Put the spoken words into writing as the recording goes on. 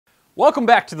Welcome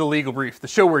back to The Legal Brief, the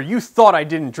show where you thought I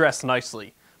didn't dress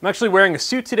nicely. I'm actually wearing a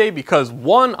suit today because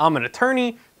 1, I'm an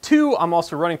attorney, 2, I'm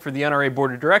also running for the NRA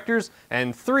Board of Directors,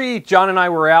 and 3, John and I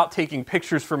were out taking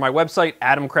pictures for my website,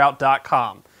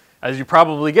 adamkraut.com. As you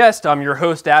probably guessed, I'm your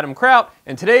host, Adam Kraut,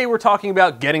 and today we're talking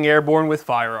about getting airborne with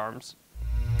firearms.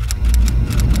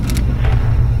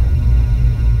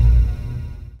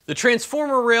 The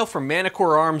Transformer rail from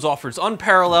Manticore Arms offers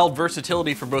unparalleled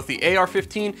versatility for both the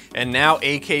AR-15 and now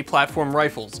AK platform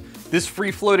rifles. This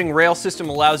free-floating rail system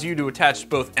allows you to attach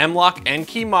both M-LOK and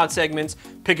key mod segments,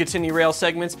 Picatinny rail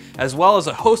segments, as well as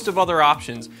a host of other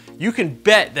options. You can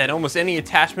bet that almost any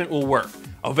attachment will work.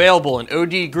 Available in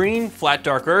OD green, flat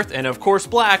dark earth, and of course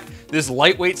black, this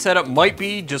lightweight setup might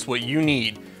be just what you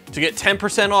need. To get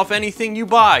 10% off anything you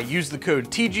buy, use the code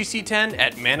TGC10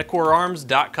 at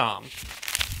manticorearms.com.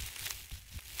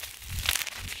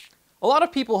 A lot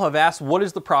of people have asked what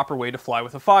is the proper way to fly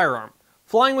with a firearm.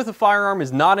 Flying with a firearm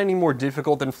is not any more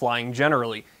difficult than flying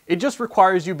generally. It just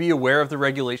requires you be aware of the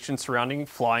regulations surrounding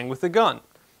flying with a gun.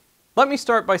 Let me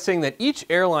start by saying that each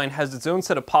airline has its own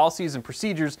set of policies and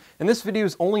procedures, and this video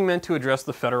is only meant to address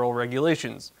the federal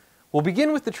regulations. We'll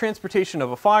begin with the transportation of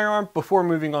a firearm before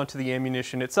moving on to the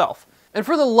ammunition itself. And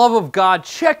for the love of God,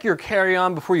 check your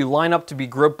carry-on before you line up to be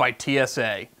groped by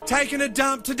TSA. Taking a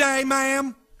dump today,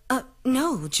 ma'am?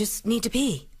 No, just need to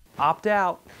pee. Opt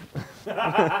out.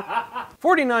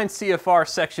 49 CFR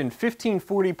section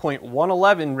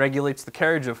 1540.111 regulates the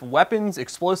carriage of weapons,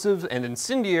 explosives, and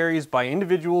incendiaries by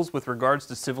individuals with regards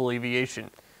to civil aviation.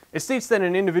 It states that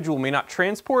an individual may not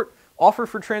transport, offer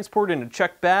for transport in a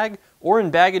checked bag, or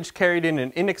in baggage carried in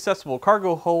an inaccessible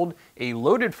cargo hold, a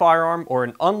loaded firearm or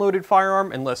an unloaded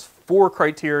firearm unless 4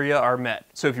 criteria are met.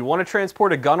 So if you want to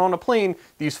transport a gun on a plane,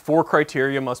 these 4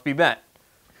 criteria must be met.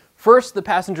 First, the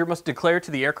passenger must declare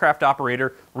to the aircraft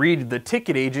operator, read the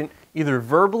ticket agent, either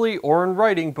verbally or in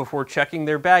writing before checking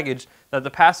their baggage, that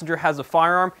the passenger has a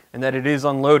firearm and that it is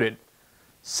unloaded.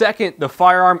 Second, the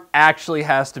firearm actually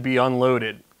has to be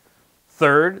unloaded.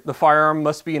 Third, the firearm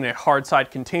must be in a hard-side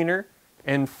container.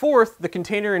 And fourth, the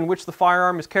container in which the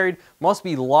firearm is carried must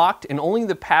be locked and only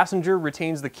the passenger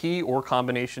retains the key or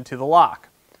combination to the lock.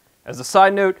 As a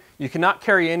side note, you cannot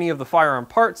carry any of the firearm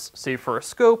parts, save for a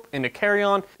scope and a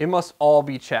carry-on. It must all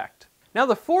be checked. Now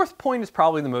the fourth point is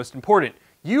probably the most important.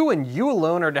 You and you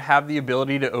alone are to have the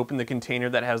ability to open the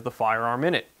container that has the firearm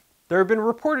in it. There have been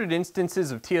reported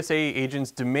instances of TSA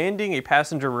agents demanding a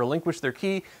passenger relinquish their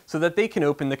key so that they can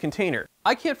open the container.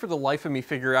 I can't for the life of me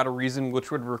figure out a reason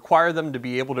which would require them to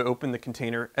be able to open the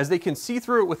container, as they can see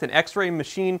through it with an X-ray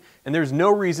machine and there's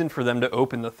no reason for them to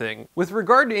open the thing. With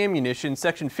regard to ammunition,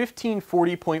 section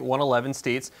 1540.111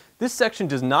 states, this section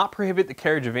does not prohibit the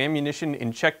carriage of ammunition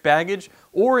in checked baggage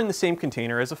or in the same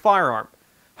container as a firearm.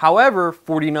 However,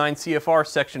 49 CFR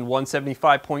section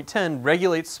 175.10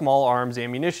 regulates small arms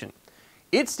ammunition.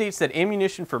 It states that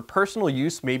ammunition for personal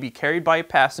use may be carried by a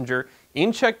passenger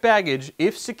in checked baggage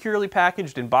if securely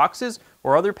packaged in boxes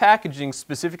or other packaging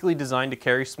specifically designed to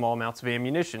carry small amounts of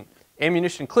ammunition.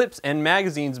 Ammunition clips and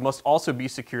magazines must also be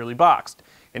securely boxed.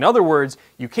 In other words,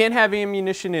 you can't have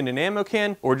ammunition in an ammo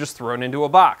can or just thrown into a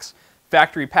box.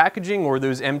 Factory packaging or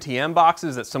those MTM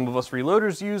boxes that some of us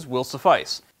reloaders use will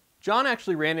suffice. John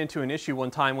actually ran into an issue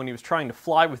one time when he was trying to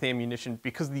fly with ammunition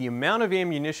because the amount of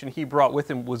ammunition he brought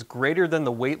with him was greater than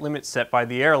the weight limit set by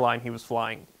the airline he was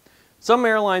flying. Some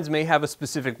airlines may have a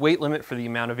specific weight limit for the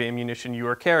amount of ammunition you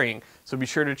are carrying, so be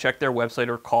sure to check their website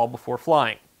or call before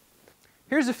flying.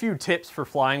 Here's a few tips for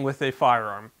flying with a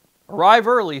firearm. Arrive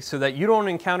early so that you don't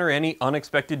encounter any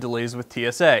unexpected delays with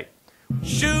TSA.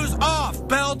 Shoes off,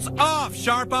 belts off,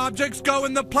 sharp objects go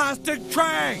in the plastic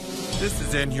tray. This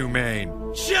is inhumane.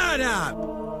 Shut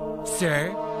up, sir.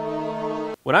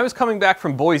 When I was coming back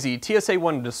from Boise, TSA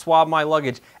wanted to swab my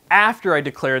luggage after I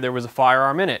declared there was a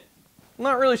firearm in it. I'm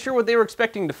not really sure what they were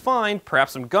expecting to find,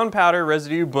 perhaps some gunpowder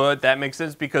residue, but that makes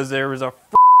sense because there was a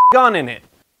gun in it.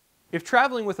 If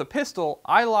traveling with a pistol,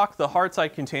 I lock the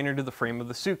hard-side container to the frame of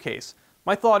the suitcase.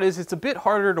 My thought is it's a bit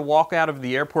harder to walk out of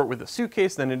the airport with a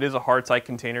suitcase than it is a hard-side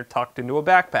container tucked into a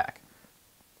backpack.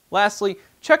 Lastly,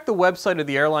 check the website of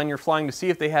the airline you're flying to see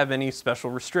if they have any special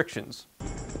restrictions.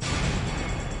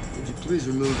 Would you please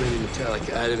remove any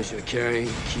metallic items you're carrying,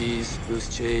 keys,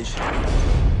 loose change?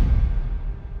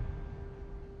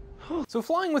 So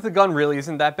flying with a gun really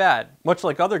isn't that bad. Much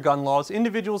like other gun laws,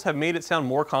 individuals have made it sound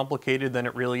more complicated than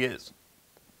it really is.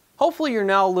 Hopefully you're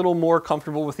now a little more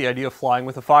comfortable with the idea of flying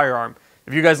with a firearm.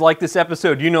 If you guys like this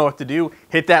episode, you know what to do.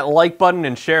 Hit that like button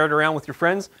and share it around with your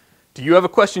friends. Do you have a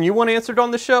question you want answered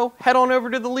on the show? Head on over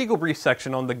to the Legal Brief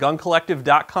section on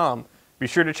theguncollective.com. Be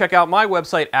sure to check out my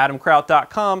website,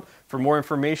 adamkraut.com, For more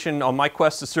information on my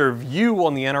quest to serve you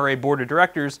on the NRA Board of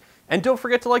Directors, and don't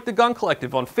forget to like the Gun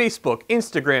Collective on Facebook,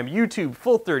 Instagram, YouTube,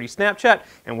 Full30, Snapchat,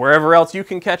 and wherever else you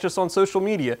can catch us on social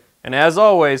media. And as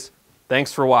always,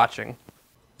 thanks for watching.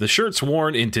 The shirts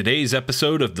worn in today's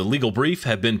episode of The Legal Brief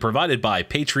have been provided by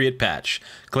Patriot Patch.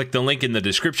 Click the link in the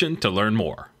description to learn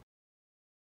more.